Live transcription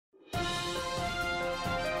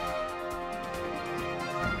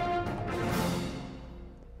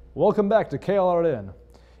Welcome back to KLRN.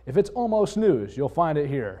 If it's almost news, you'll find it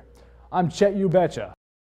here. I'm Chet You Betcha.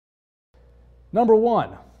 Number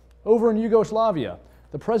 1, over in Yugoslavia,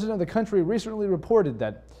 the president of the country recently reported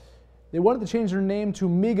that they wanted to change their name to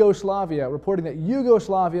Migoslavia, reporting that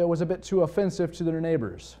Yugoslavia was a bit too offensive to their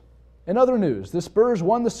neighbors. In other news, the Spurs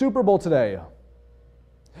won the Super Bowl today.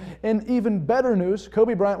 In even better news,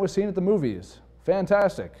 Kobe Bryant was seen at the movies.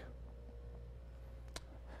 Fantastic.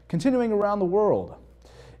 Continuing around the world,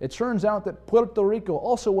 it turns out that Puerto Rico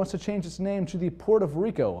also wants to change its name to the Port of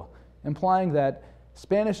Rico, implying that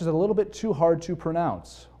Spanish is a little bit too hard to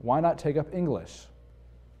pronounce. Why not take up English?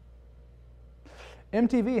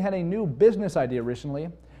 MTV had a new business idea recently.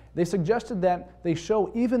 They suggested that they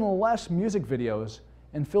show even less music videos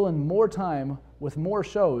and fill in more time with more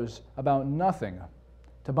shows about nothing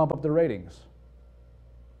to bump up the ratings.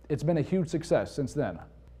 It's been a huge success since then.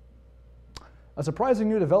 A surprising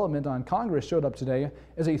new development on Congress showed up today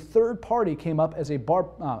as a third party came up as a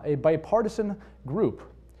bipartisan group,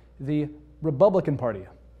 the Republican Party,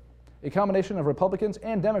 a combination of Republicans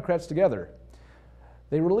and Democrats together.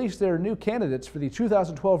 They released their new candidates for the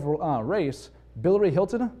 2012 race, Hillary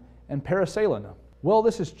Hilton and Parasalan. Well,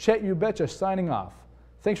 this is Chet You Betcha signing off.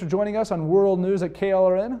 Thanks for joining us on World News at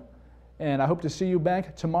KLRN, and I hope to see you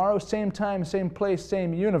back tomorrow, same time, same place,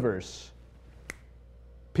 same universe.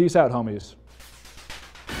 Peace out, homies.